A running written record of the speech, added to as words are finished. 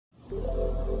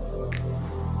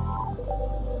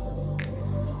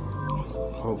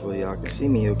Hopefully y'all can see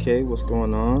me okay. What's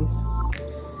going on?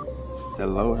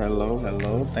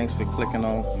 Hello. Thanks for clicking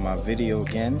on my video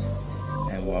again,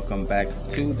 and welcome back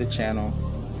to the channel.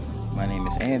 My name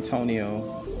is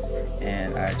Antonio,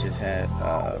 and I just had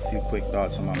a few quick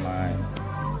thoughts on my mind.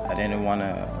 I didn't want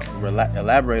to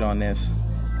elaborate on this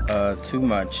too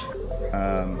much.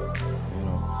 I'm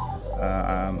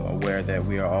aware that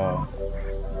we are all,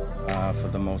 for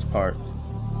the most part,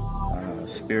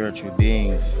 spiritual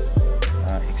beings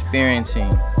experiencing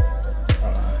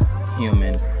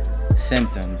human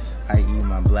symptoms, i.e.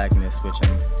 my blackness, which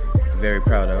I'm very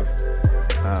proud of.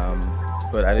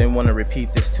 But I didn't want to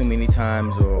repeat this too many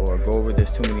times or go over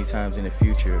this too many times in the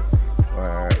future,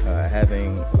 or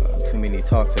having too many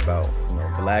talks about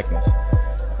blackness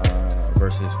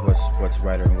versus what's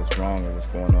right or what's wrong or what's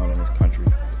going on in this country.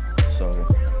 So,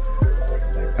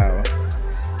 black power.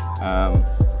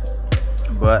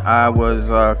 But I was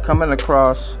coming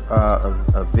across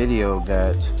a video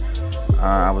that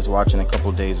I was watching a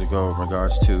couple days ago in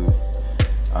regards to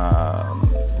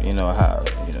how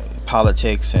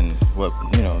politics and what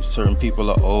certain people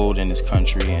are owed in this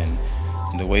country and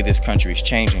the way this country is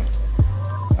changing.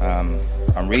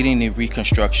 I'm reading the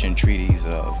Reconstruction treaties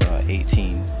of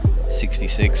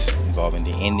 1866 involving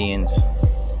the Indians.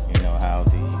 How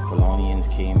the colonials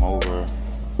came over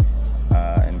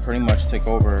and pretty much took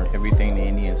over everything the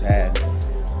Indians had.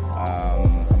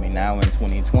 Now in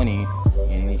 2020,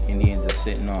 Indians are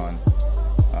sitting on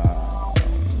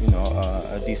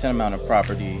a decent amount of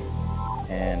property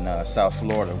in South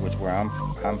Florida, which where I'm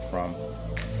from,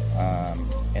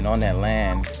 and on that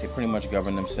land they pretty much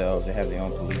govern themselves. They have their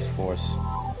own police force.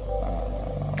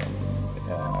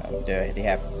 They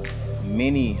have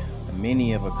many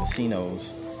of the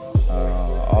casinos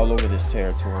all over this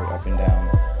territory, up and down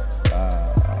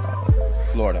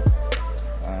Florida.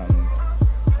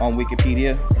 On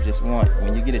Wikipedia, I just want,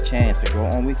 when you get a chance to go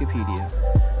on Wikipedia,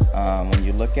 when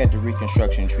you look at the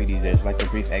Reconstruction treaties, there's like a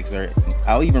brief excerpt.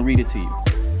 I'll even read it to you,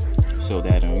 so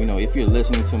that if you're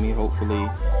listening to me, hopefully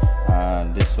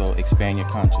this will expand your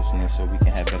consciousness, so we can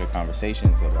have better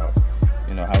conversations about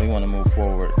how we want to move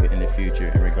forward in the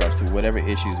future in regards to whatever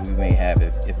issues we may have,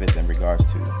 if it's in regards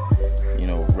to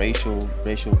racial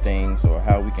things, or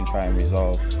how we can try and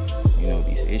resolve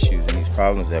these issues and these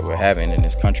problems that we're having in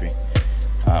this country.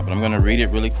 But I'm going to read it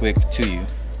really quick to you,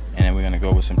 and then we're going to go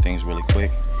over some things really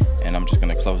quick, and I'm just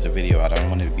going to close the video. I don't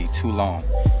want it to be too long.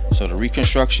 So the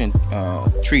Reconstruction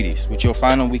treaties, which you'll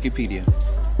find on Wikipedia,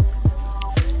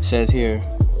 says here: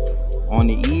 on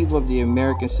the eve of the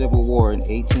American Civil War in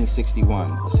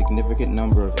 1861, a significant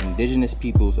number of indigenous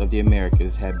peoples of the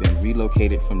Americas had been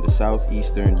relocated from the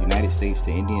southeastern United States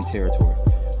to Indian Territory,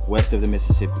 west of the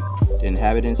Mississippi. The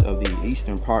inhabitants of the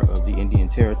eastern part of the Indian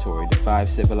Territory, the 5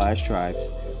 civilized tribes,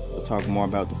 we'll talk more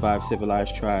about the 5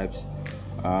 civilized tribes,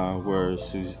 were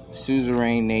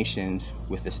suzerain nations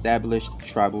with established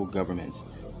tribal governments,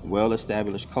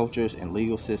 well-established cultures, and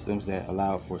legal systems that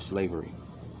allowed for slavery.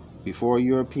 Before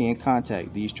European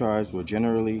contact, these tribes were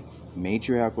generally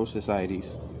matriarchal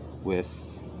societies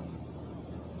with...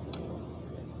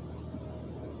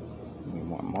 Give me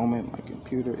one moment, my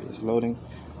computer is loading.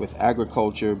 With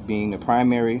agriculture being the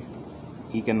primary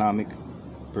economic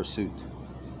pursuit.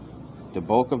 The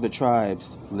bulk of the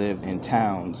tribes lived in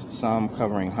towns, some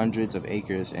covering hundreds of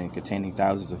acres and containing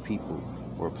thousands of people,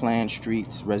 or planned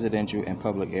streets, residential, and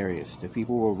public areas. The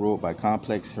people were ruled by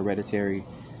complex hereditary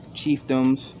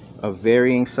chiefdoms of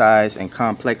varying size and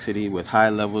complexity, with high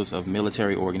levels of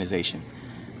military organization.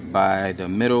 By the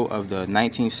middle of the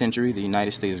 19th century, the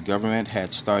United States government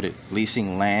had started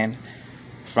leasing land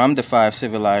from the 5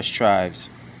 civilized tribes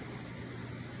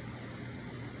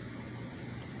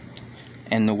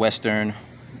in the western,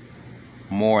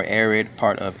 more arid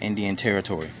part of Indian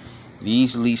Territory.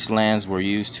 These leased lands were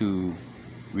used to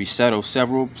resettle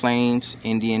several Plains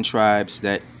Indian tribes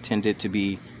that tended to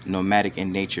be nomadic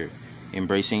in nature,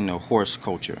 embracing the horse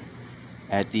culture.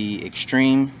 At the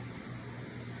extreme,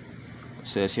 it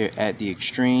says here,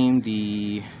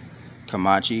 the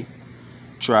Comanche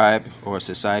tribe or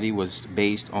society was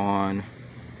based on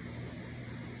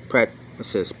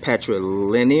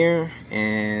patrilinear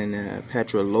and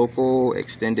patrilocal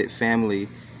extended family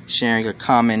sharing a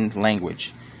common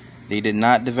language. They did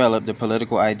not develop the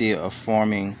political idea of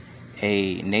forming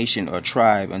a nation or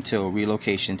tribe until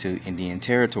relocation to Indian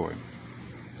Territory.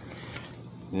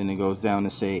 Then it goes down to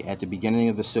say, at the beginning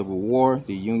of the Civil War,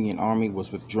 the Union Army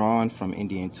was withdrawn from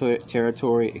Indian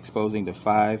Territory, exposing the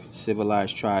 5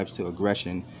 civilized tribes to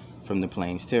aggression from the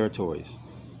Plains territories.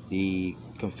 The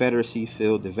Confederacy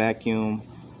filled the vacuum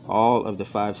All of the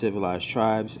 5 civilized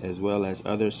tribes, as well as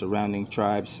other surrounding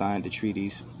tribes, signed the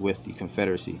treaties with the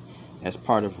Confederacy. As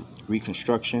part of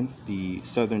Reconstruction, the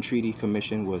Southern Treaty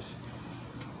Commission was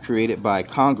created by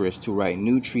Congress to write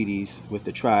new treaties with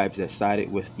the tribes that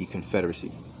sided with the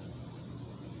Confederacy.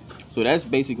 So that's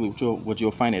basically what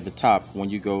you'll find at the top when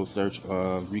you go search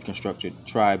Reconstructed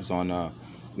Tribes on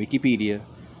Wikipedia,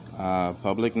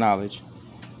 public knowledge.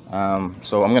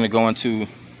 So I'm going to go into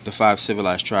the 5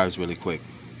 civilized tribes really quick.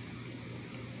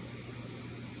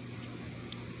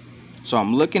 So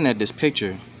I'm looking at this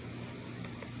picture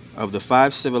of the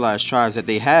 5 civilized tribes that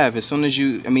they have. As soon as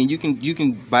you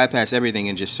can bypass everything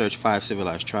and just search 5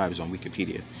 civilized tribes on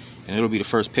Wikipedia, and it'll be the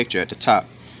first picture at the top,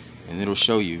 and it'll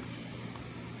show you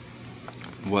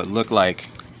what look like.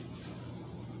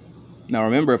 Now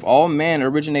remember, if all men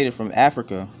originated from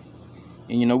Africa,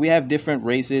 and we have different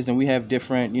races and we have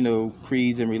different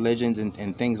creeds and religions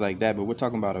and things like that, but we're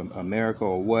talking about America,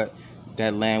 or what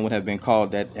that land would have been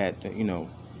called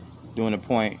during the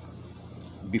point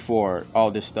before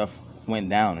all this stuff went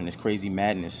down and this crazy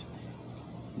madness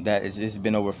that it's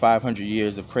been over 500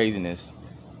 years of craziness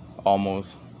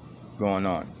almost going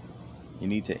on. You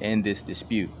need to end this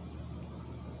dispute.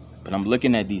 But I'm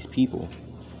looking at these people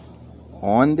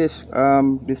on this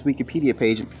this Wikipedia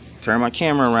page. Turn my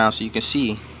camera around so you can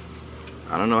see.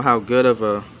 I don't know how good of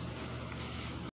a